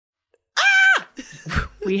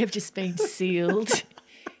We have just been sealed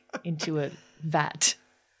into a vat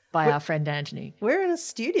by our friend Anthony. We're in a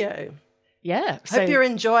studio. Yeah. Hope you're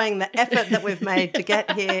enjoying the effort that we've made to get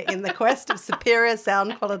here in the quest of superior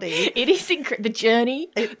sound quality. It is the journey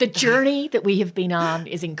that we have been on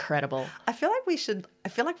is incredible. I feel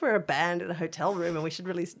like we're a band in a hotel room and we should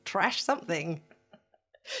really trash something.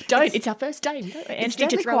 It's our first day. It's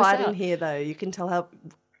deadly quiet in here, though. You can tell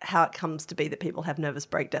how it comes to be that people have nervous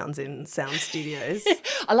breakdowns in sound studios.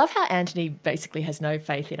 I love how Anthony basically has no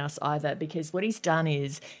faith in us either, because what he's done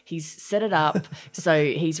is he's set it up so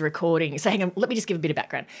he's recording. So hang on, let me just give a bit of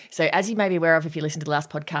background. So as you may be aware of if you listened to the last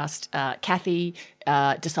podcast, Kathy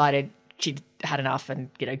decided she'd had enough and,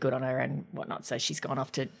 good on her and whatnot. So she's gone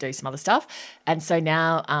off to do some other stuff. And so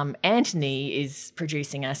now Anthony is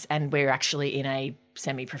producing us and we're actually in a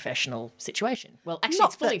semi-professional situation. Well, actually,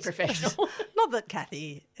 it's fully professional. Not that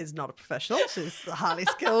Kathy is not a professional. She's a highly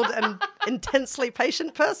skilled and intensely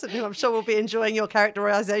patient person who I'm sure will be enjoying your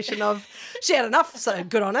characterisation of she had enough, so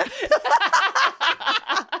good on her.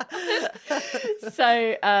 So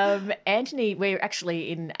Anthony, we're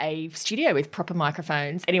actually in a studio with proper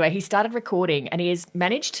microphones. Anyway, he started recording and he has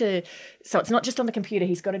managed to, so it's not just on the computer,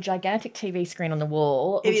 he's got a gigantic TV screen on the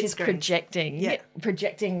wall, which is projecting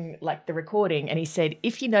like the recording. And he said,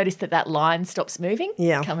 if you notice that line stops moving,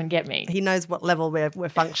 come and get me. He knows what level we're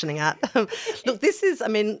functioning at. Look, this is,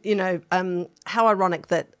 how ironic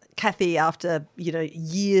that Kathy, after,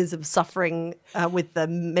 years of suffering with the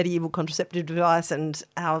medieval contraceptive device and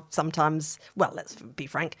how sometimes, well, let's be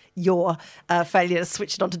frank, your failure to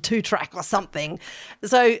switch it onto 2-track or something.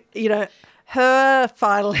 So, her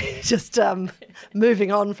finally just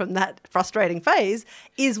moving on from that frustrating phase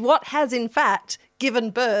is what has in fact given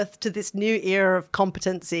birth to this new era of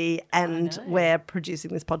competency and where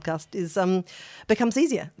producing this podcast is becomes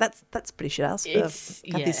easier. That's pretty shit house for Kathy.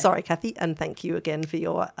 Yeah. Sorry, Kathy, and thank you again for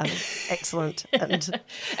your excellent and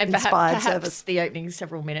inspired perhaps service. The opening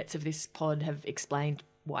several minutes of this pod have explained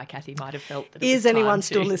why Kathy might have felt that it is was anyone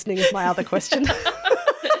still listening is my other question.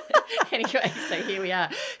 Anyway, so here we are.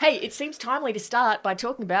 Hey, it seems timely to start by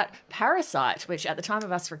talking about Parasite, which at the time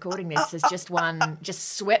of us recording this has just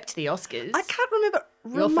swept the Oscars. I can't remember.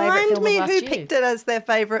 Your favourite film Remind me of last who year. picked it as their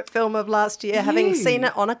favourite film of last year, having seen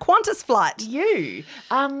it on a Qantas flight. You.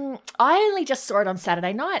 I only just saw it on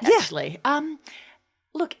Saturday night, actually.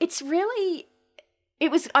 Look, it's really...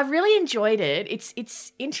 I really enjoyed it.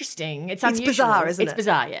 It's interesting. It's unusual. It's bizarre, isn't it? It's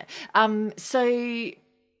bizarre, yeah. So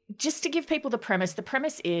just to give people the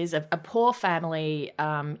premise is a poor family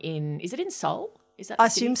is it in Seoul? Is that I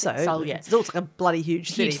assume so. Seoul, yeah. It looks like a bloody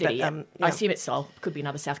huge city. But, yeah. I assume it's Seoul. Could be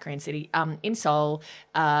another South Korean city. In Seoul,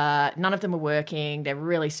 none of them are working. They're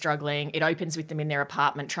really struggling. It opens with them in their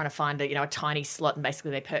apartment trying to find a tiny slot, and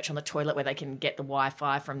basically they perch on the toilet where they can get the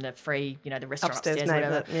Wi-Fi from the free, the restaurant upstairs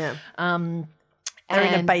whatever. Yeah. They're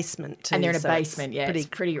in a basement too. And they're in a so basement, yeah. It's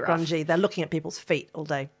pretty rough. Grungy. They're looking at people's feet all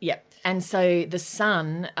day. Yeah. And so the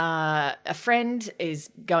son, a friend is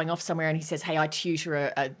going off somewhere and he says, hey, I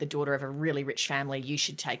tutor the daughter of a really rich family. You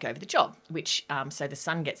should take over the job, which so the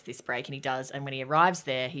son gets this break and he does. And when he arrives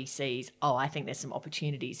there, he sees, I think there's some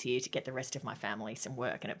opportunities here to get the rest of my family some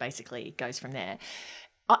work. And it basically goes from there.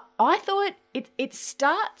 I thought it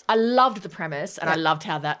starts, I loved the premise and I loved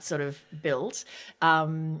how that sort of built.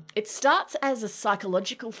 It starts as a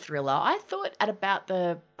psychological thriller. I thought at about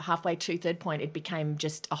the halfway 2/3 point it became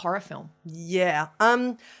just a horror film. Yeah.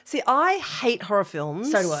 See, I hate horror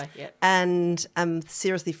films. So do I, yeah. And am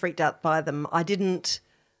seriously freaked out by them. I didn't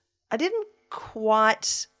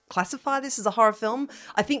quite classify this as a horror film.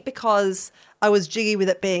 I think because I was jiggy with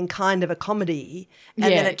it being kind of a comedy and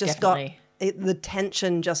then it just definitely. the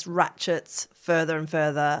tension just ratchets further and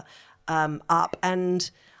further up. And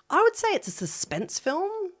I would say it's a suspense film.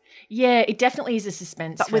 Yeah, it definitely is a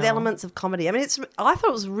suspense but film. with elements of comedy. I mean, I thought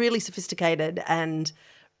it was really sophisticated and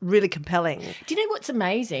really compelling. Do you know what's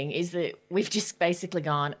amazing is that we've just basically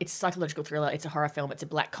gone, it's a psychological thriller, it's a horror film, it's a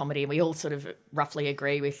black comedy, and we all sort of roughly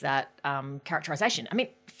agree with that characterisation. I mean,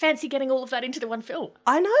 fancy getting all of that into the one film.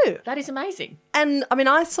 I know. That is amazing. And,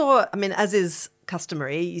 as is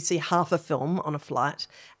customary, you see half a film on a flight,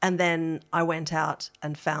 and then I went out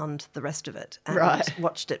and found the rest of it and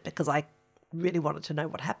watched it because I really wanted to know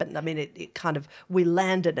what happened. I mean, it kind of, we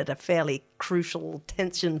landed at a fairly crucial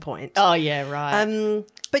tension point. Oh, yeah, right.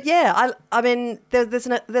 But yeah, I mean,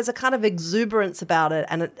 there's a kind of exuberance about it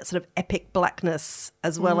and a sort of epic blackness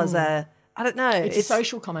as well as I don't know. It's a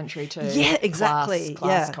social commentary too. Yeah, exactly.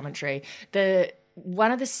 Class commentary.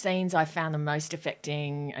 One of the scenes I found the most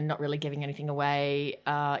affecting, and not really giving anything away,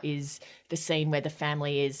 is the scene where the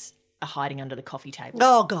family is hiding under the coffee table.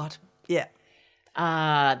 Oh, God. Yeah.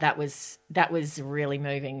 That was really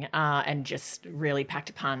moving and just really packed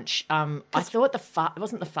a punch. I thought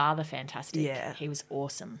wasn't the father fantastic? Yeah. He was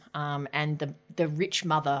awesome. And the rich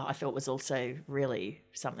mother I thought was also really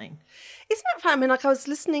something. Isn't it fun? I mean, like I was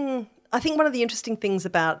listening. I think one of the interesting things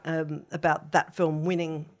about that film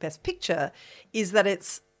winning Best Picture is that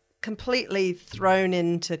it's completely thrown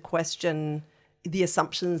into question the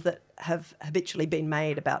assumptions that have habitually been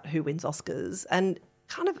made about who wins Oscars, and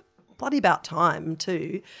kind of bloody about time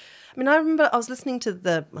too. I mean, I remember I was listening to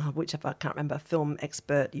whichever, I can't remember,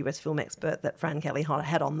 US film expert that Fran Kelly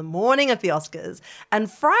had on the morning of the Oscars,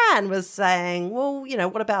 and Fran was saying, well,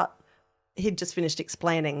 what about, he'd just finished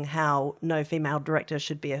explaining how no female director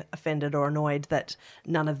should be offended or annoyed that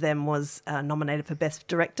none of them was nominated for Best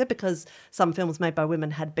Director, because some films made by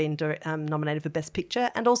women had been nominated for Best Picture,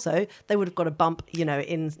 and also they would have got a bump,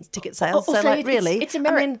 in ticket sales. Also, so, like, really, it's a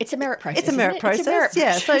merit. It's a merit process. It's a merit process. It's a merit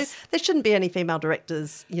yeah. process. So there shouldn't be any female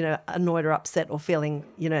directors, annoyed or upset or feeling,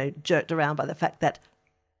 jerked around by the fact that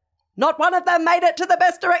not one of them made it to the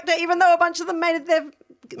Best Director, even though a bunch of them made it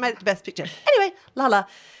to Best Picture. Anyway, Lala.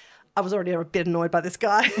 I was already a bit annoyed by this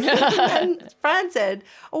guy. And Fran said,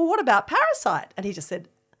 oh, what about Parasite? And he just said,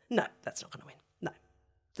 no, that's not going to win. No,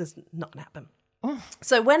 that's not going to happen. Oh.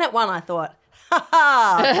 So when it won, I thought,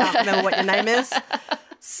 I can't remember what your name is.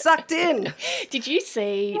 Sucked in. Did you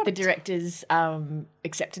see the director's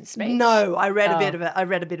acceptance speech? No, I read a bit of it.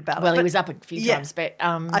 Well, he was up a few times, but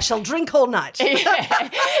I shall drink all night.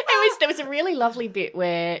 There was a really lovely bit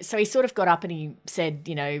where, so he sort of got up and he said,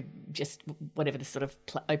 just whatever the sort of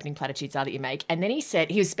opening platitudes are that you make. And then he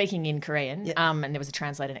was speaking in Korean, and there was a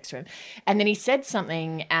translator next to him. And then he said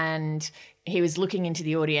something and he was looking into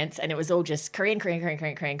the audience and it was all just Korean, Korean, Korean,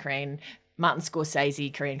 Korean, Korean, Korean. Martin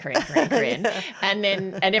Scorsese, Korean, Korean, Korean, Korean. And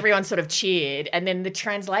everyone sort of cheered. And then the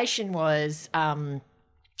translation was,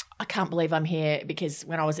 I can't believe I'm here because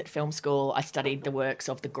when I was at film school, I studied the works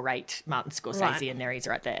of the great Martin Scorsese, right. And there he's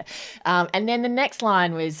right there. And then the next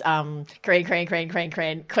line was Korean, Korean, Korean, Korean,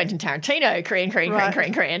 Korean, Quentin Tarantino, Korean, Korean, right.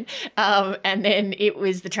 Korean, Korean, Korean. And then it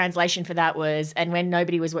was, the translation for that was, and when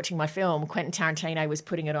nobody was watching my film, Quentin Tarantino was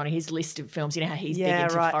putting it on his list of films. You know how he's big into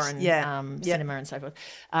foreign cinema and so forth.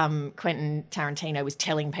 Quentin Tarantino was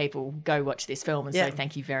telling people, go watch this film and say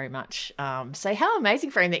thank you very much. So how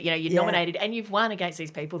amazing for him that, you're nominated and you've won against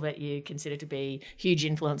these people that you consider to be huge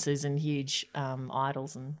influences and huge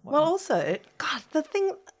idols and whatnot. Well, also, God, the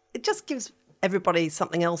thing, it just gives everybody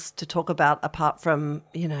something else to talk about apart from,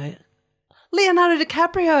 Leonardo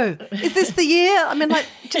DiCaprio. Is this the year? I mean, like,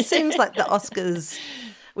 it just seems like the Oscars,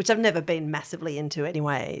 which I've never been massively into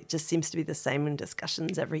anyway, just seems to be the same in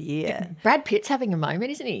discussions every year. Brad Pitt's having a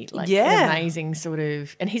moment, isn't he? Like, an amazing sort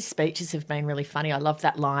of, and his speeches have been really funny. I love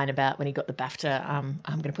that line about when he got the BAFTA, I'm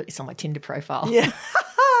going to put this on my Tinder profile. Yeah.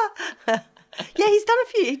 Yeah, he's done a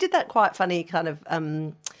few. He did that quite funny kind of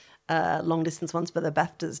long distance ones for the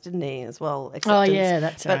BAFTAs, didn't he, as well? Oh, yeah,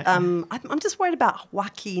 that's right. But I'm just worried about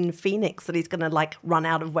Joaquin Phoenix, that he's going to run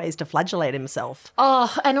out of ways to flagellate himself.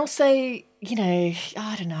 Oh, and also, I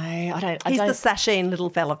don't know. He's the sasheen little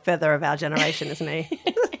feather of our generation, isn't he?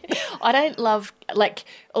 I don't love,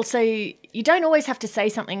 also, you don't always have to say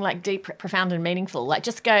something deep, profound and meaningful.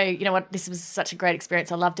 Just go, you know what, this was such a great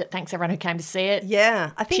experience. I loved it. Thanks everyone who came to see it. Yeah,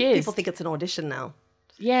 I think Cheers. people think it's an audition now.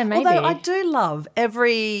 Yeah, maybe. Although I do love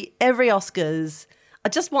every Oscars, I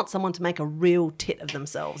just want someone to make a real tit of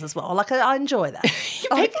themselves as well. I enjoy that.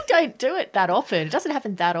 People don't do it that often. It doesn't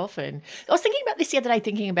happen that often. I was thinking about this the other day,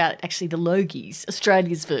 thinking about actually the Logies,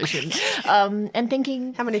 Australia's version, and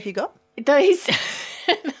thinking... How many have you got? Those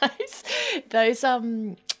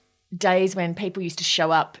days when people used to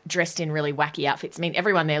show up dressed in really wacky outfits. I mean,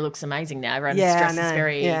 everyone there looks amazing now. Everyone's dressed is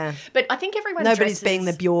very... Yeah. But I think Nobody's being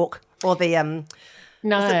the Bjork or the...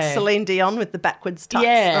 No. Was it Celine Dion with the backwards tux?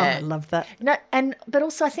 Yeah. Oh, I love that. No, but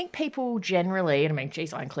also I think people generally, and I mean,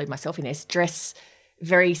 geez, I include myself in this, dress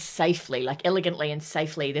very safely, elegantly and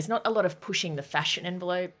safely. There's not a lot of pushing the fashion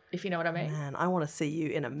envelope, if you know what I mean. Man, I want to see you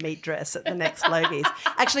in a meat dress at the next Logies.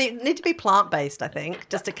 Actually, it need to be plant-based, I think,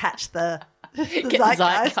 just to catch the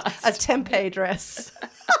zeitgeist. A tempeh dress.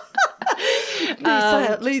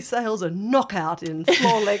 Lee Sales a knockout in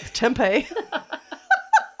floor-length tempeh.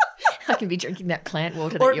 I can be drinking that plant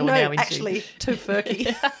water that you're now into. Actually,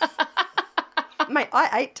 tofurkey. Mate,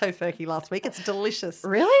 I ate tofurkey last week. It's delicious.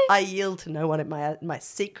 Really? I yield to no one in my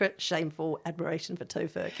secret, shameful admiration for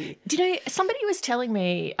tofurkey. Do you know, somebody was telling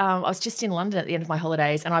me, I was just in London at the end of my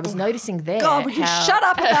holidays and I was noticing there. God, would you shut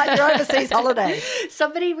up about your overseas holiday?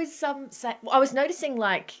 Somebody was I was noticing,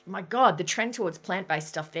 like, my God, the trend towards plant-based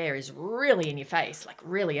stuff there is really in your face, like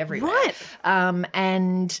really everywhere. Right.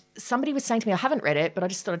 And somebody was saying to me, I haven't read it, but I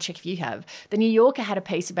just thought I'd check if you have. The New Yorker had a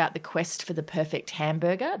piece about the quest for the perfect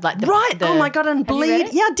hamburger. Like Oh my God, and have you read bleed.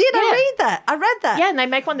 it? Yeah, I did. I read that. Yeah, and they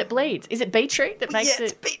make one that bleeds. Is it beetroot that makes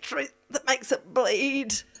it's it? beetroot that makes it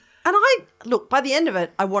bleed. And look, by the end of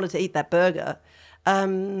it, I wanted to eat that burger.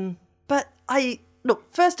 But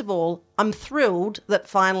first of all, I'm thrilled that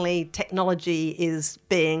finally technology is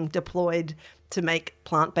being deployed to make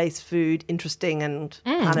plant-based food interesting and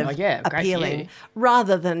kind of appealing,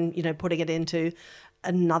 rather than, putting it into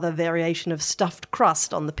another variation of stuffed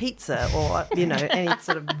crust on the pizza or, any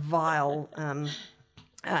sort of vile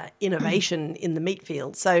innovation in the meat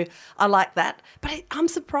field. So I like that. But I'm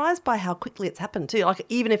surprised by how quickly it's happened too. Like,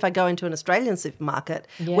 even if I go into an Australian supermarket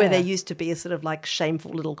where there used to be a sort of like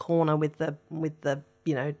shameful little corner with the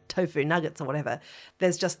tofu nuggets or whatever,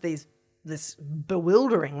 there's just this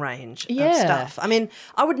bewildering range of stuff. I mean,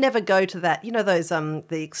 I would never go to that, those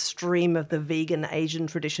the extreme of the vegan Asian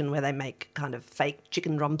tradition where they make kind of fake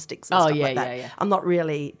chicken drumsticks and stuff like that. Yeah. I'm not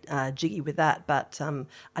really jiggy with that, but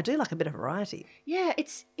I do like a bit of variety. Yeah,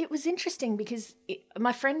 it was interesting because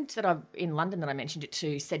my friend in London that I mentioned it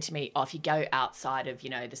to said to me, if you go outside of,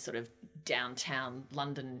 the sort of downtown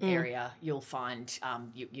London area, you'll find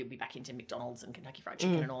you'll be back into McDonald's and Kentucky Fried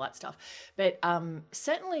Chicken and all that stuff. But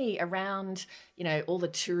certainly around, all the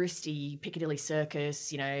touristy Piccadilly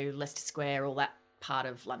Circus, Leicester Square, all that part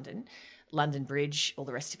of London, London Bridge, all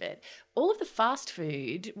the rest of it, all of the fast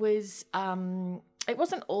food was it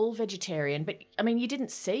wasn't all vegetarian, but I mean, you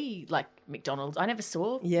didn't see like McDonald's. I never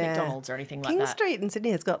saw McDonald's or anything like that. King Street in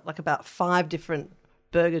Sydney has got like about 5 different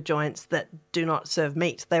burger joints that do not serve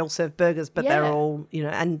meat. They all serve burgers, but they're all,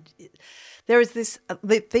 and there is this,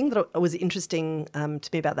 the thing that was interesting to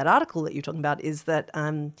me about that article that you're talking about is that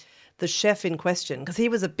the chef in question, because he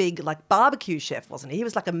was a big like barbecue chef, wasn't he? He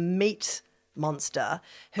was like a meat monster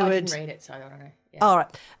who I didn't read it, so I don't know. Yeah. All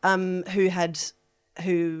right.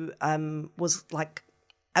 Who was like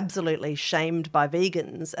absolutely shamed by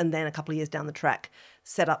vegans, and then a couple of years down the track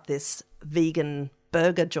set up this vegan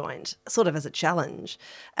burger joint sort of as a challenge.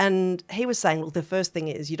 And he was saying, look, the first thing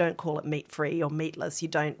is you don't call it meat-free or meatless. You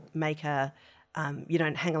don't make you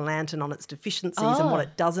don't hang a lantern on its deficiencies and what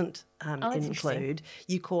it doesn't include.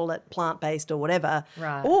 You call it plant-based or whatever.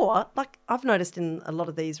 Right. Or, like I've noticed in a lot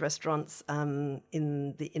of these restaurants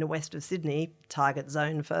in the inner west of Sydney, target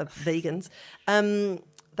zone for vegans,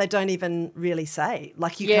 they don't even really say.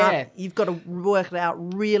 Like, you can't, you've got to work it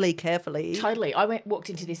out really carefully. Totally. I walked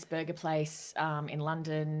into this burger place in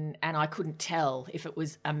London and I couldn't tell if it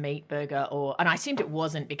was a meat burger and I assumed it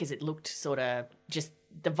wasn't because it looked sort of just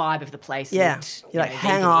the vibe of the place. Yeah. Looked, You're like,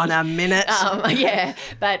 hang on a minute.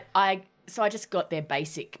 But I just got their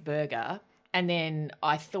basic burger and then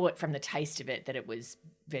I thought from the taste of it that it was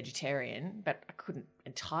vegetarian, but I couldn't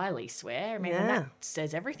entirely swear. I mean, and that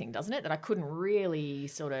says everything, doesn't it? That I couldn't really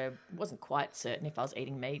wasn't quite certain if I was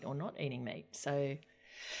eating meat or not eating meat. So,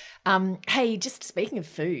 hey, just speaking of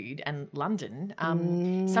food and London,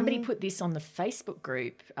 somebody put this on the Facebook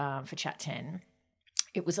group for Chat 10.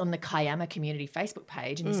 It was on the Kiama community Facebook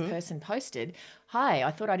page, and this person posted, "Hi,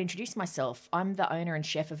 I thought I'd introduce myself. I'm the owner and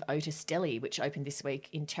chef of Otis Deli, which opened this week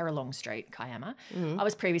in Terralong Street, Kiama. I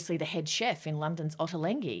was previously the head chef in London's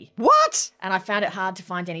Ottolenghi. What? And I found it hard to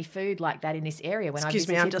find any food like that in this area when I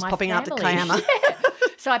visited I'm just my popping family. up to Kiama.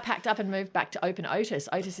 So I packed up and moved back to open Otis.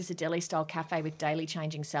 Otis is a deli-style cafe with daily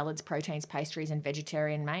changing salads, proteins, pastries, and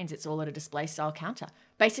vegetarian mains. It's all at a display-style counter.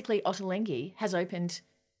 Basically, Ottolenghi has opened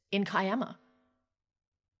in Kiama."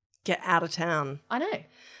 Get out of town. I know.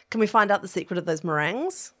 Can we find out the secret of those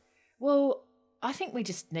meringues? Well, I think we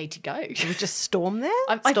just need to go. Should we just storm there?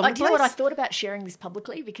 Do you know what? I thought about sharing this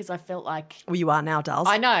publicly because I felt like... Well, you are now, Dulls.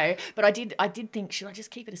 I know, but I did think, should I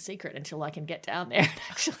just keep it a secret until I can get down there and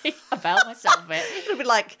actually avail myself of it? It'll be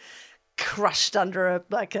like crushed under a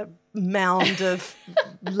mound of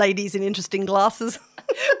ladies in interesting glasses.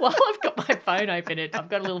 Well, I've got my phone open. I've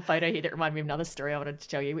got a little photo here that reminded me of another story I wanted to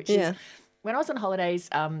tell you, which is... When I was on holidays,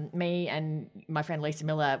 me and my friend Lisa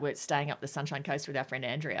Miller were staying up the Sunshine Coast with our friend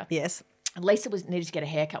Andrea. Yes. And Lisa needed to get a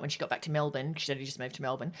haircut when she got back to Melbourne. She had just moved to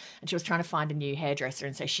Melbourne. And she was trying to find a new hairdresser.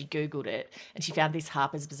 And so she Googled it. And she found this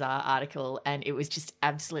Harper's Bazaar article. And it was just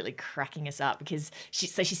absolutely cracking us up because she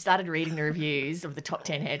started reading the reviews of the top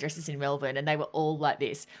 10 hairdressers in Melbourne. And they were all like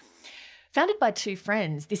this. Founded by two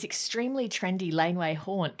friends, this extremely trendy laneway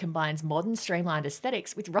haunt combines modern streamlined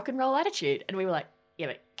aesthetics with rock and roll attitude. And we were like, yeah,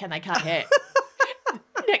 but can they cut hair?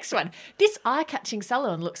 Next one. This eye-catching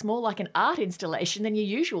salon looks more like an art installation than your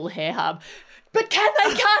usual hair hub. But can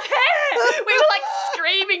they cut hair? We were like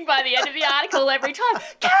screaming by the end of the article every time.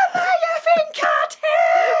 Can they effing cut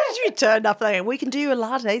hair? We turned up there. We can do you a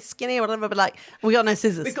latte, skinny or whatever, but like, we got no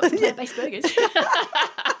scissors. We've got some plant-based burgers.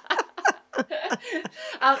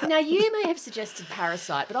 Now, you may have suggested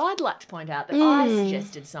Parasite, but I'd like to point out that I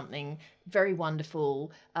suggested something very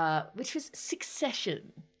wonderful, which was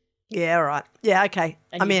Succession. Yeah, right. Yeah, okay.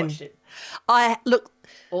 And I'm you in. watched it. Look.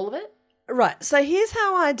 All of it? Right. So here's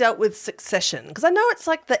how I dealt with Succession. Because I know it's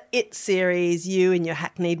like the It series, you in your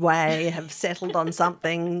hackneyed way have settled on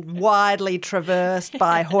something widely traversed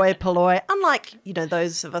by hoi polloi. Unlike,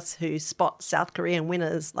 those of us who spot South Korean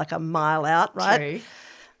winners like a mile out, right? True.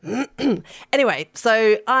 Anyway,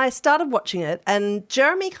 so I started watching it and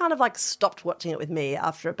Jeremy kind of like stopped watching it with me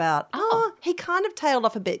after about, he kind of tailed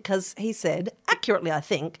off a bit because he said, accurately I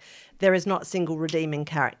think, there is not a single redeeming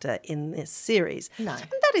character in this series. No. And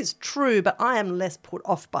that is true, but I am less put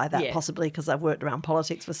off by that possibly because I've worked around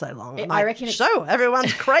politics for so long. I reckon so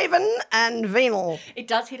everyone's craven and venal. It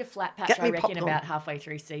does hit a flat patch, Get me I reckon, popcorn. about halfway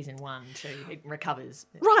through season 1 too. It recovers.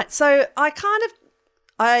 Right, so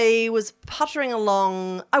I was puttering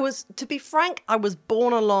along. To be frank, I was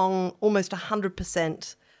borne along almost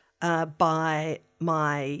 100% by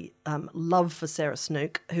my love for Sarah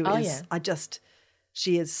Snook, who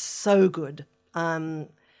she is so good.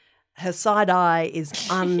 Her side eye is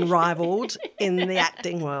unrivaled in the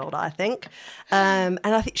acting world, I think. And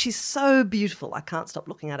I think she's so beautiful. I can't stop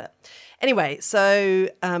looking at it. Anyway, so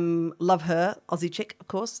love her, Aussie chick, of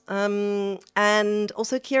course. And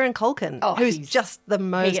also Kieran Culkin, who's just the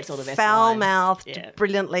most foul-mouthed,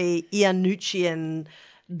 brilliantly Iannuccian,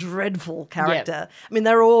 dreadful character. Yep. I mean,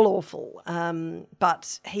 they're all awful,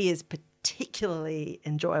 but he is particularly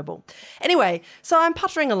enjoyable. Anyway, so I'm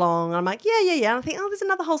puttering along. I'm like, yeah. And I think, there's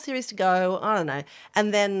another whole series to go. I don't know.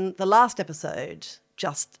 And then the last episode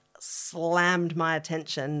just slammed my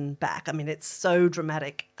attention back. I mean, it's so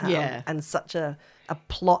dramatic and such a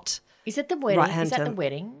plot. Is it the wedding? Right-hand Is that the turn.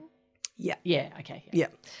 wedding? Yeah. Yeah, okay. Yeah.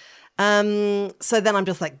 So then I'm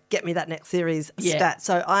just like, get me that next series stat.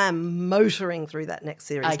 So I am motoring through that next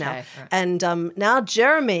series now. Right. And now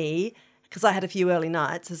Jeremy, because I had a few early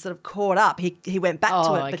nights, has sort of caught up. He went back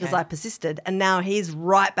to it because I persisted, and now he's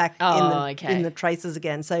right back in the traces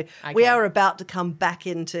again. So we are about to come back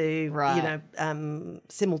into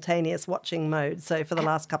simultaneous watching mode. So for the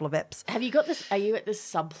last couple of eps. Have you got this? Are you at this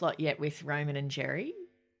subplot yet with Roman and Jerry?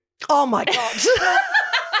 Oh my God.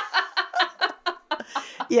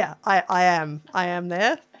 Yeah, I am. I am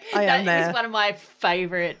there. That was one of my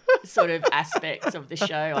favourite sort of aspects of the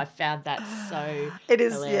show. I found that so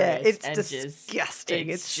hilarious. It's disgusting.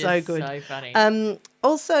 It's so just good. So funny.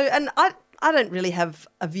 Also, and I don't really have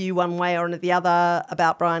a view one way or the other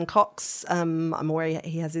about Brian Cox. I'm aware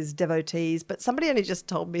he has his devotees, but somebody only just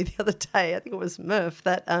told me the other day, I think it was Murph,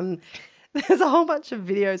 that there's a whole bunch of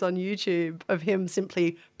videos on YouTube of him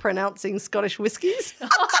simply pronouncing Scottish whiskies.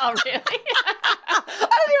 Oh, really? I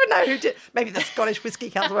don't even know who did. Maybe the Scottish Whiskey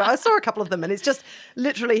Council. I saw a couple of them, and it's just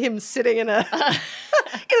literally him sitting in an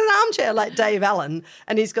armchair like Dave Allen,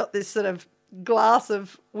 and he's got this sort of glass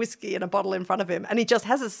of whiskey and a bottle in front of him, and he just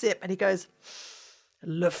has a sip, and he goes,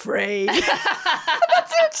 Lefray.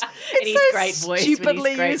 That's it. And his great voice,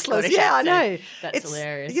 stupidly great useless. Scottish I know. accent. That's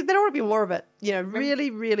hilarious. There ought to be more of it. Really,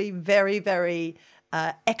 really, very, very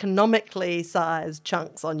economically sized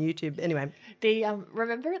chunks on YouTube. Anyway.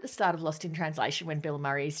 Remember at the start of Lost in Translation when Bill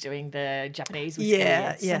Murray's doing the Japanese whiskey,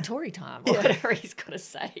 Suntory time, or whatever he's got to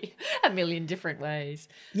say, a million different ways.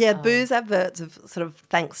 Yeah, booze adverts have sort of,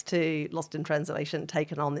 thanks to Lost in Translation,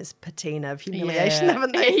 taken on this patina of humiliation,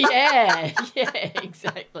 haven't they? Yeah,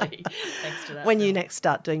 exactly. Thanks to that. When you next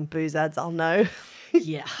start doing booze ads, I'll know.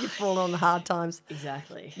 Yeah. You've fallen on the hard times.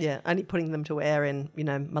 Exactly. Yeah, only putting them to air in,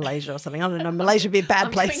 Malaysia or something. I don't know, Malaysia would be a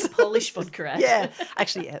bad place. Doing Polish vodka ad. Yeah,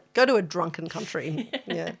 actually, go to a drunken country,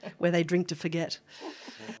 where they drink to forget.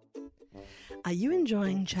 Are you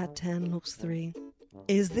enjoying Chat 10 Looks 3?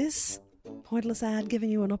 Is this pointless ad giving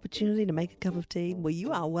you an opportunity to make a cup of tea? Well,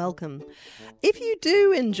 you are welcome. If you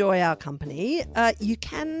do enjoy our company, you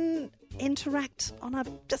can interact on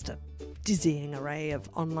just a dizzying array of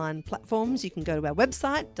online platforms. You can go to our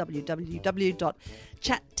website,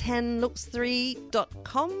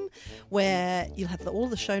 chat10looks3.com, where you'll have all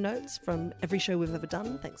the show notes from every show we've ever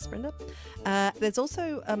done. Thanks, Brenda. There's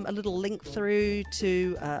also a little link through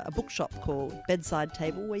to a bookshop called Bedside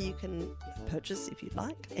Table, where you can purchase, if you'd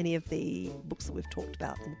like, any of the books that we've talked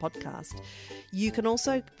about on the podcast. You can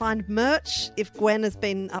also find merch if Gwen has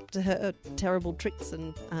been up to her terrible tricks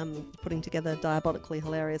and putting together diabolically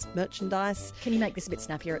hilarious merchandise. Can you make this a bit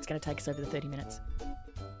snappier? It's going to take us over the 30 minutes.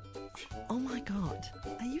 Oh my God.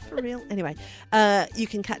 Are you for real? Anyway, you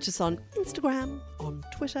can catch us on Instagram, on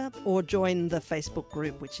Twitter, or join the Facebook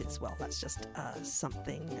group, which is, well, that's just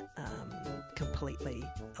something completely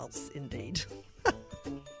else indeed.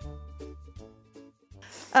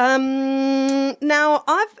 Now,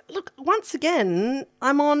 once again,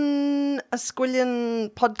 I'm on a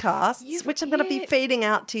Squillion podcast, which I'm going to be feeding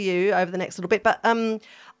out to you over the next little bit. But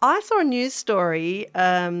I saw a news story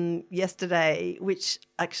yesterday, which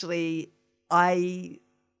actually I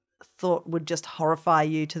thought would just horrify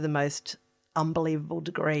you to the most unbelievable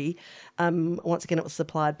degree. Once again, it was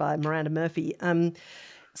supplied by Miranda Murphy.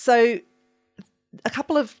 So a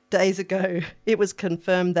couple of days ago, it was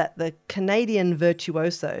confirmed that the Canadian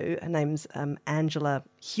virtuoso, her name's Angela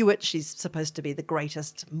Hewitt, she's supposed to be the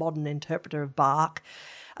greatest modern interpreter of Bach.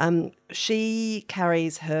 She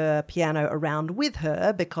carries her piano around with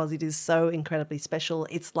her because it is so incredibly special.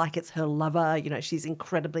 It's like it's her lover. You know, she's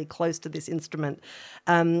incredibly close to this instrument.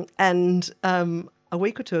 And a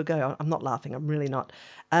week or two ago, I'm not laughing, I'm really not,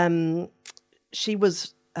 she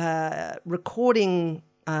was recording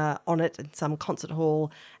on it in some concert hall,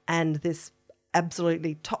 and this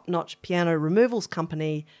absolutely top-notch piano removals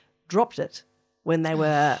company dropped it when they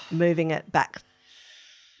were moving it back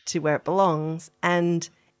to where it belongs, and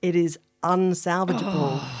it is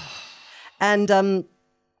unsalvageable. And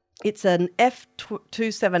it's an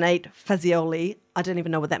F278 Fazioli. I don't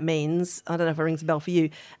even know what that means. I don't know if it rings a bell for you.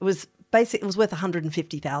 It was worth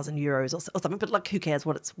 150,000 euros or something, but like, who cares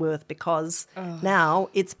what it's worth, because now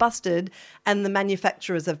it's busted and the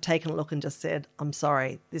manufacturers have taken a look and just said, I'm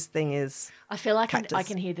sorry, this thing is I feel like cactus. I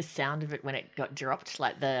can hear the sound of it when it got dropped,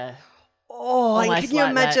 like the... Oh, and can you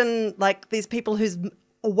like imagine like these people whose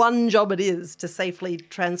one job it is to safely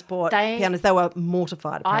transport pianos? They were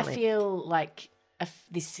mortified, apparently. I feel like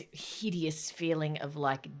this hideous feeling of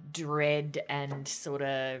like dread and sort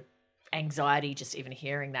of anxiety just even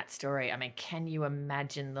hearing that story. I mean, can you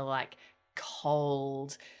imagine the like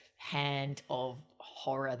cold hand of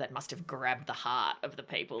horror that must have grabbed the heart of the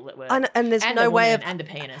people that were and there's and no way of and the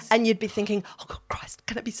pianist, and you'd be thinking, oh God, Christ,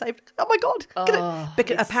 can it be saved? Oh my God,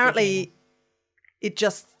 because apparently sickening. It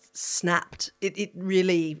just snapped. It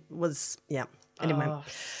really was, yeah. Anyway,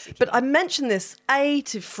 Sickening. but I mentioned this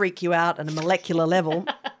to freak you out at a molecular level.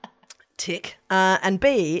 Tick, and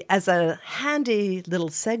B, as a handy little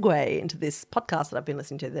segue into this podcast that I've been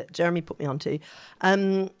listening to that Jeremy put me onto,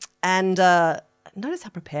 and notice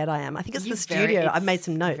how prepared I am. I think it's the studio. I've made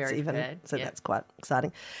some notes even, prepared. So that's quite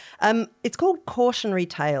exciting. It's called Cautionary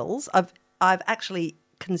Tales. I've actually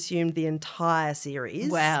consumed the entire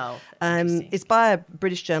series. Wow. It's by a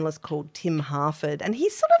British journalist called Tim Harford, and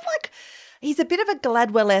he's sort of like... He's a bit of a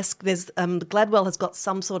Gladwell-esque. Gladwell has got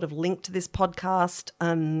some sort of link to this podcast.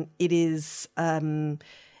 It is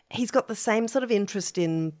he's got the same sort of interest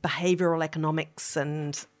in behavioural economics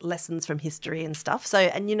and lessons from history and stuff. So,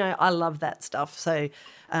 and you know, I love that stuff. So,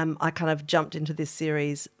 I kind of jumped into this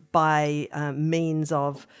series by means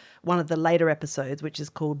of one of the later episodes, which is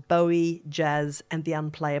called Bowie, Jazz and the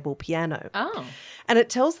Unplayable Piano. Oh, and it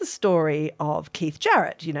tells the story of Keith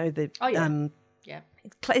Jarrett. You know, the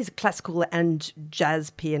he's a classical and jazz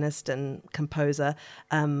pianist and composer,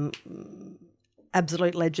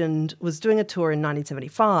 absolute legend, was doing a tour in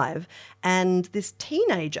 1975, and this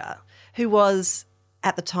teenager who was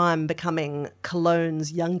at the time becoming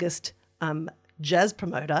Cologne's youngest jazz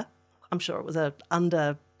promoter, I'm sure it was a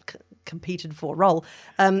competed for role.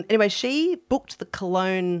 Anyway, she booked the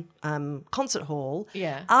Cologne concert hall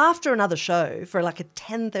after another show for like a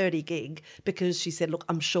 10:30 gig because she said, look,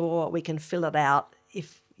 I'm sure we can fill it out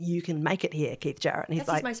if you can make it here, Keith Jarrett. And he's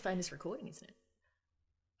that's his most famous recording, isn't it?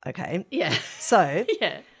 Okay. Yeah. So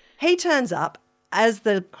he turns up as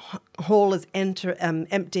the hall is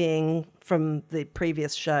emptying from the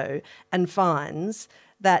previous show and finds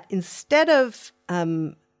that instead of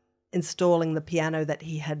installing the piano that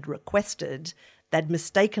he had requested, they'd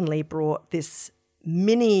mistakenly brought this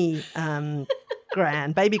mini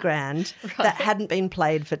baby grand that hadn't been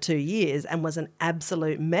played for 2 years and was an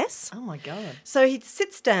absolute mess. Oh my God. So he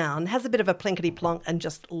sits down, has a bit of a plinkety plonk and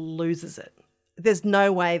just loses it. There's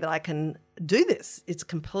no way that I can do this. It's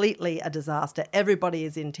completely a disaster. Everybody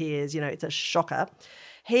is in tears. You know, it's a shocker.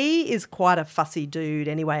 He is quite a fussy dude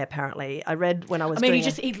anyway, apparently. I read when I was doing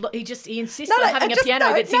he insists on having a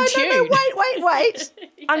piano that's in tune. No, wait.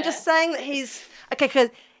 Yeah. I'm just saying that he's... Okay, because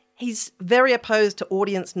he's very opposed to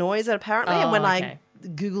audience noise, apparently. And when I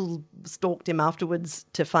Google stalked him afterwards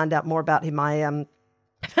to find out more about him, I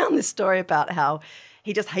found this story about how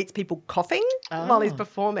he just hates people coughing while he's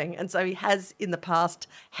performing. And so he has in the past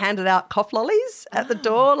handed out cough lollies at the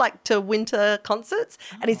door, like to winter concerts.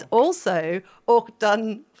 And he's also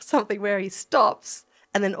done something where he stops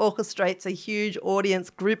and then orchestrates a huge audience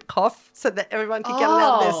group cough so that everyone can get it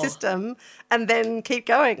out of their system and then keep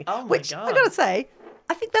going. Oh, my which God. I got to say,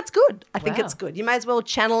 I think that's good. I think it's good. You may as well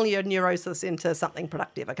channel your neurosis into something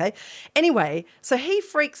productive, okay? Anyway, so he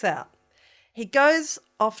freaks out. He goes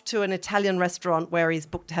off to an Italian restaurant where he's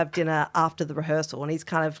booked to have dinner after the rehearsal, and he's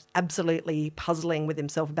kind of absolutely puzzling with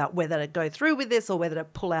himself about whether to go through with this or whether to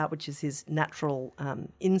pull out, which is his natural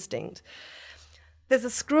instinct. There's a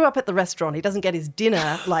screw up at the restaurant. He doesn't get his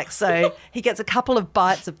dinner, so he gets a couple of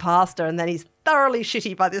bites of pasta and then he's thoroughly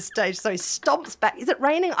shitty by this stage. So he stomps back. Is it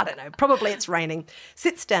raining? I don't know. Probably it's raining.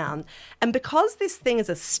 Sits down. And because this thing is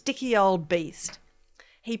a sticky old beast,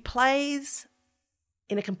 he plays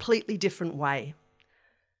in a completely different way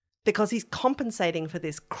because he's compensating for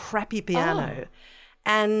this crappy piano.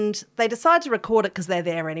 And they decide to record it because they're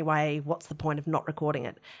there anyway. What's the point of not recording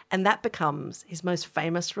it? And that becomes his most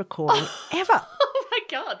famous recording ever. Oh, my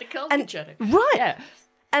God, the Cosby Show. Right. Yeah.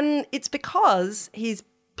 And it's because he's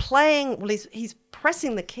playing, he's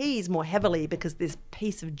pressing the keys more heavily because this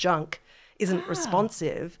piece of junk isn't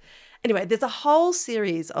responsive. Anyway, there's a whole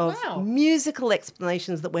series of musical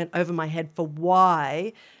explanations that went over my head for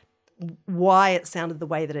why it sounded the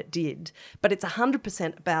way that it did. But it's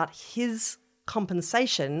 100% about his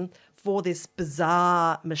compensation for this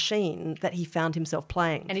bizarre machine that he found himself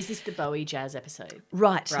playing. And is this the Bowie jazz episode?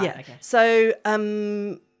 Right, yeah. Okay. So,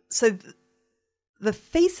 the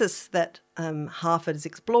thesis that Harford is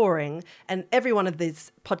exploring, and every one of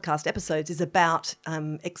these podcast episodes is about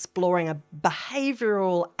exploring a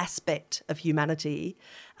behavioural aspect of humanity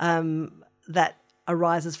that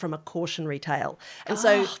arises from a cautionary tale. And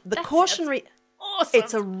so the cautionary... Awesome.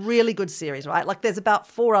 It's a really good series, right? Like there's about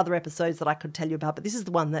 4 other episodes that I could tell you about, but this is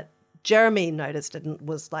the one that Jeremy noticed and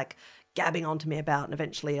was like gabbing onto me about, and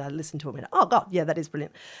eventually I listened to him and oh God, yeah, that is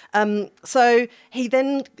brilliant. So he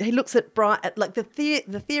looks at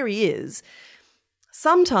the theory is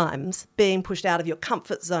sometimes being pushed out of your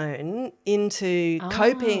comfort zone into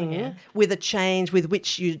coping with a change with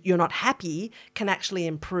which you're not happy can actually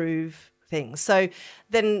improve things. So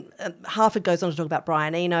then Harford goes on to talk about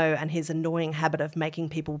Brian Eno and his annoying habit of making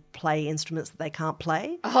people play instruments that they can't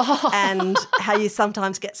play and how you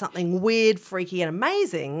sometimes get something weird, freaky and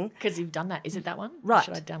amazing. Because you've done that. Is it that one? Right.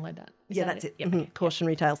 Should I download that? That's it. Yep. Mm-hmm.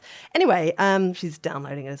 Cautionary tales. Anyway, she's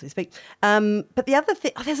downloading it as we speak. But the other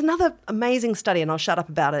thing, there's another amazing study, and I'll shut up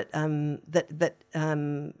about it, that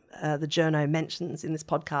the journo mentions in this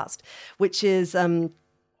podcast, which is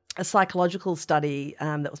a psychological study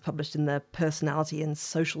that was published in the Personality and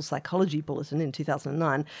Social Psychology Bulletin in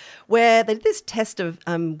 2009, where they did this test of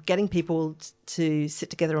getting people to sit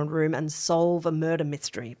together in a room and solve a murder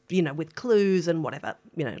mystery, with clues and whatever,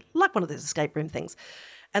 like one of those escape room things.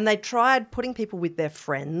 And they tried putting people with their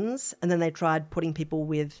friends, and then they tried putting people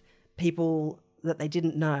with people that they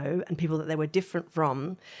didn't know and people that they were different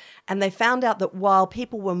from. And they found out that while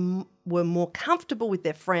people were more comfortable with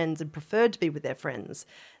their friends and preferred to be with their friends,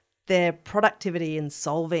 their productivity in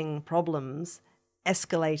solving problems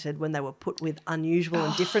escalated when they were put with unusual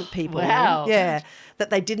and different people. Wow. Yeah,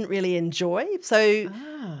 that they didn't really enjoy. So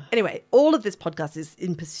anyway, all of this podcast is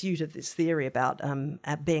in pursuit of this theory about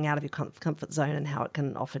being out of your comfort zone and how it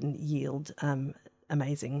can often yield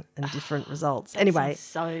amazing and different results. Anyway.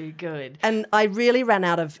 So good. And I really ran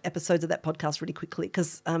out of episodes of that podcast really quickly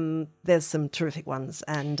because there's some terrific ones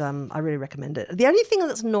and I really recommend it. The only thing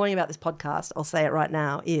that's annoying about this podcast, I'll say it right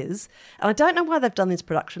now, is, and I don't know why they've done this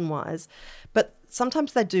production-wise, but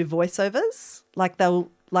sometimes they do voiceovers,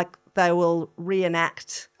 they will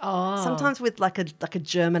reenact sometimes with like a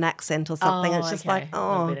German accent or something. It's just like,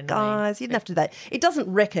 guys, you didn't have to do that. It doesn't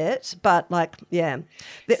wreck it, but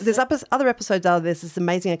there's other episodes. There's this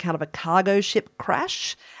amazing account of a cargo ship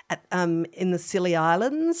crash in the Scilly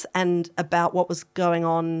Islands and about what was going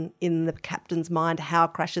on in the captain's mind, how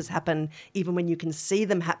crashes happen, even when you can see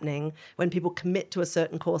them happening. When people commit to a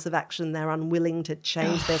certain course of action, they're unwilling to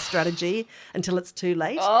change their strategy until it's too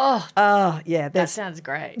late. That sounds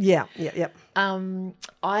great. Yeah.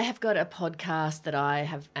 I have got a podcast that I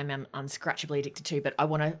am unscratchably addicted to, but I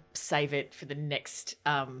want to save it for the next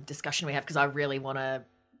discussion we have because I really want to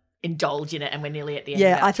indulge in it, and we're nearly at the end.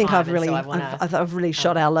 Yeah, of our I think time, I've really, I've really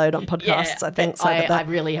shot our load on podcasts. I think but so. I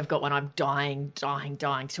really have got one I'm dying to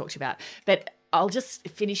talk to you about. But I'll just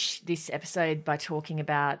finish this episode by talking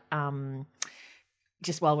about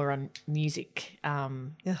just while we're on music,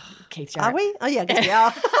 Keith Jarrett. Are we? Oh yeah, I guess we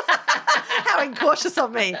are. How incautious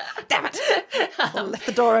of me! Damn it! I left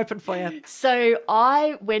the door open for you. So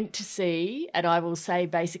I went to see, and I will say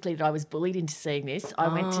basically that I was bullied into seeing this. I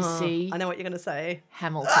went to see. I know what you're going to say.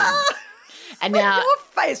 Hamilton. And now your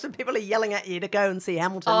face when people are yelling at you to go and see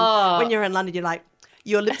Hamilton when you're in London, you're like,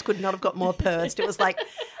 your lips could not have got more pursed. It was like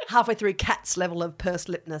halfway through Cat's level of pursed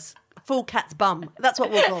lipness. Full cat's bum. That's what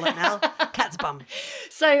we'll call it now. Cat's bum.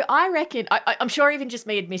 So I reckon, I'm sure even just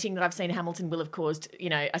me admitting that I've seen Hamilton will have caused,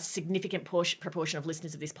 a significant proportion of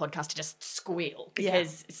listeners of this podcast to just squeal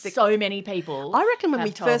because so many people. I reckon when we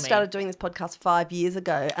first started doing this podcast 5 years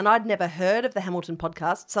ago, and I'd never heard of the Hamilton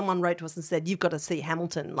podcast, someone wrote to us and said, you've got to see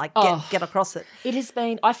Hamilton, like get across it. It has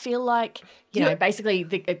been, I feel like,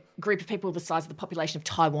 basically a group of people the size of the population of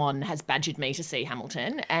Taiwan has badgered me to see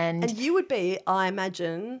Hamilton. And you would be, I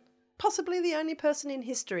imagine, possibly the only person in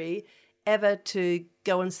history ever to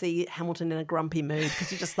go and see Hamilton in a grumpy mood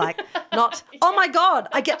because you're just like, oh my God,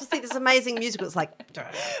 I get to see this amazing musical. It's like,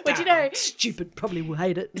 stupid, probably will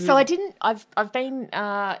hate it. So I've been,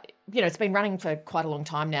 it's been running for quite a long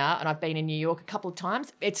time now, and I've been in New York a couple of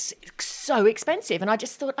times. It's so expensive, and I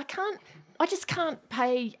just thought I just can't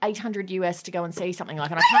pay $800 to go and see something like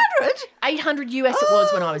it. $800 it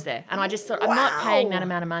was when I was there. And I just thought, I'm not paying that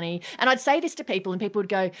amount of money. And I'd say this to people and people would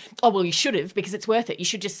go, oh, well, you should have because it's worth it. You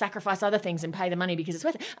should just sacrifice other things and pay the money because it's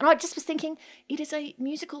worth it. And I just was thinking, it is a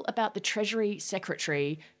musical about the Treasury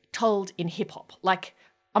Secretary told in hip hop. Like,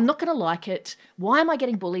 I'm not going to like it. Why am I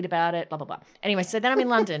getting bullied about it? Blah, blah, blah. Anyway, so then I'm in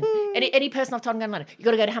London. Any person I've told I'm going to London, you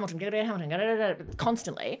got to go to Hamilton,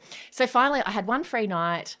 constantly. So finally I had one free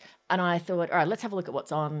night and I thought, all right, let's have a look at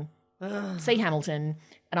what's on, see Hamilton.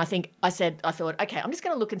 And I thought, okay, I'm just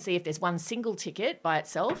going to look and see if there's one single ticket by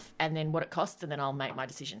itself and then what it costs, and then I'll make my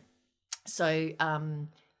decision. So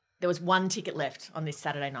there was one ticket left on this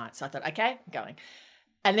Saturday night. So I thought, okay, I'm going.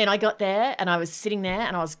 And then I got there and I was sitting there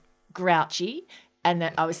and I was grouchy.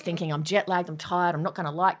 And I was thinking, I'm jet lagged, I'm tired, I'm not going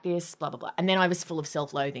to like this, blah, blah, blah. And then I was full of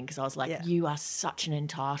self-loathing because I was like, you are such an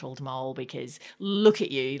entitled mole because look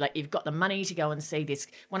at you. Like, you've got the money to go and see this,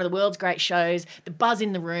 one of the world's great shows. The buzz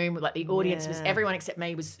in the room, like the audience was, everyone except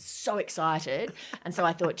me was so excited. And so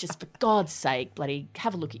I thought, just for God's sake, bloody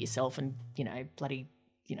have a look at yourself and,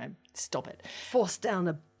 stop it. Force down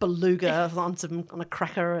a beluga on a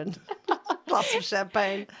cracker and a glass of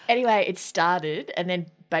champagne. Anyway, it started, and then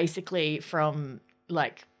basically from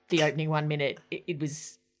like the opening 1 minute, it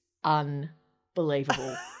was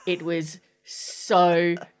unbelievable. It was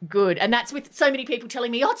so good. And that's with so many people telling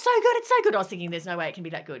me, oh, it's so good, it's so good. I was thinking there's no way it can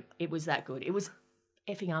be that good. It was that good. It was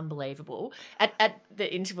effing unbelievable. At the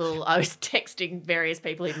interval, I was texting various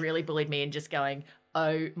people who'd really bullied me and just going,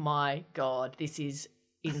 oh my God, this is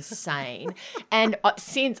insane. And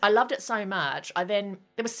since I loved it so much, there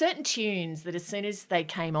were certain tunes that as soon as they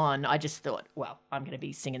came on, I just thought, well, I'm going to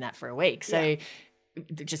be singing that for a week. So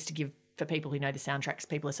just to give, for people who know the soundtracks,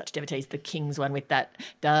 people are such devotees, the Kings one with that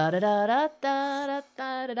da da da da da da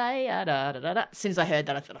da da da da da da. As soon as I heard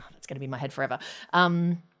that, I thought, oh, that's going to be in my head forever.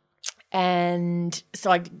 And so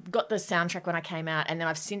I got the soundtrack when I came out, and then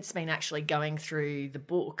I've since been actually going through the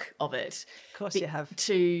book of it. Of course you have.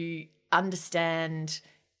 To understand.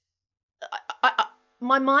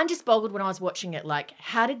 My mind just boggled when I was watching it. Like,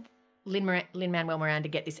 how did Lin-Manuel Miranda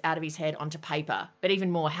get this out of his head onto paper? But even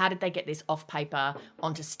more, how did they get this off paper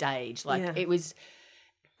onto stage? Like, it was...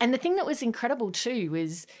 And the thing that was incredible too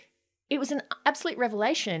was it was an absolute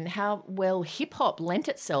revelation how well hip-hop lent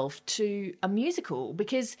itself to a musical,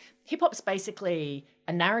 because hip-hop's basically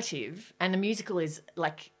a narrative and the musical is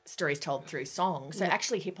like stories told through song. So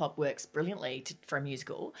actually hip-hop works brilliantly for a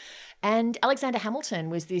musical. And Alexander Hamilton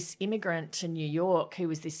was this immigrant to New York who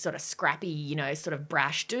was this sort of scrappy, sort of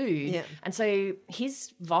brash dude. Yeah. And so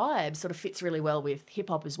his vibe sort of fits really well with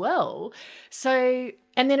hip-hop as well. So,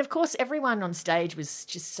 and then of course everyone on stage was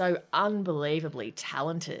just so unbelievably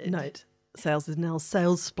talented. Note, Sales is now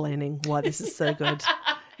sales-splaining why this is so good.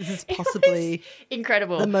 This is possibly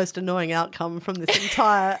incredible. The most annoying outcome from this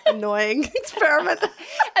entire annoying experiment.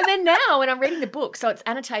 And then now when I'm reading the book, so it's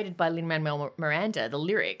annotated by Lin-Manuel Miranda, the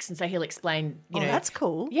lyrics, and so he'll explain, that's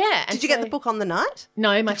cool. Yeah. Did you get the book on the night?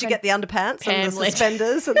 No, Did you get the underpants and the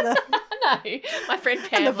suspenders and the... No, my friend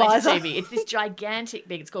Pam lent it to me. It's this gigantic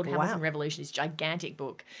book. It's called Hamilton Revolution, this gigantic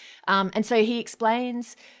book. And so he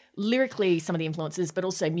explains lyrically some of the influences, but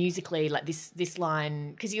also musically, like this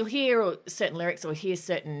line, because you'll hear certain lyrics or hear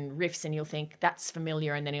certain riffs and you'll think that's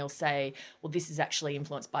familiar, and then he'll say, well, this is actually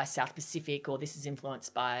influenced by South Pacific, or this is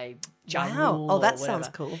influenced by Ja Rule. Oh, that or sounds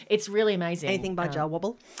whatever. cool. It's really amazing. Anything by Ja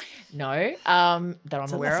Wobble? No, that I'm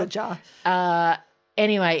So aware that's of. a Ja.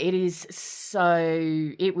 Anyway, it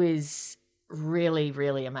was really,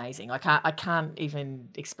 really amazing. I can't even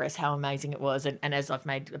express how amazing it was. And as I've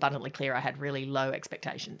made abundantly clear, I had really low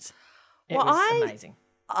expectations. It was amazing.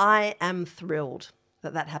 I am thrilled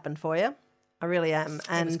that happened for you. I really am.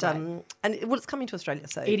 It was It's coming to Australia,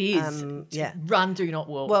 so It is. yeah. Run, do not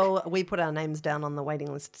walk. Well, we put our names down on the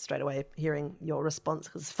waiting list straight away, hearing your response,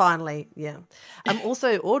 because finally, yeah.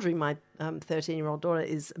 Also, Audrey, my 13-year-old daughter,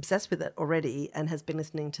 is obsessed with it already and has been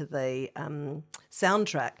listening to the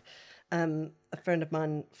soundtrack. A friend of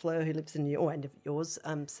mine, Fleur, who lives in and of yours,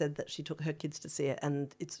 said that she took her kids to see it,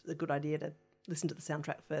 and it's a good idea to listen to the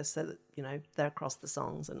soundtrack first so that, they're across the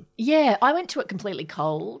songs. And yeah, I went to it completely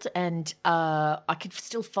cold, and I could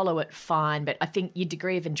still follow it fine, but I think your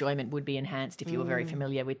degree of enjoyment would be enhanced if you were very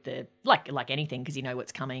familiar with the like anything, because you know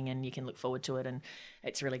what's coming and you can look forward to it, and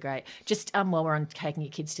it's really great. Just while we're on taking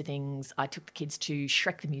your kids to things, I took the kids to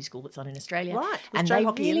Shrek the musical that's on in Australia, right, and Joe they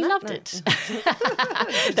Hockey really loved it.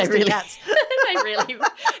 They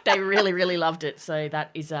really really loved it. So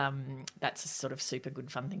that's a sort of super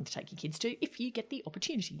good fun thing to take your kids to if you get the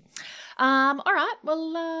opportunity. All right,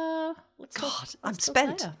 well, let's talk. I'm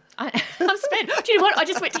spent. I'm spent. Do you know what? I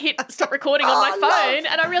just went to hit stop recording on my phone,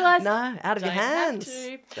 and I realised no, out of your don't have hands.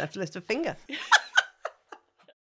 to. You have to lift a finger.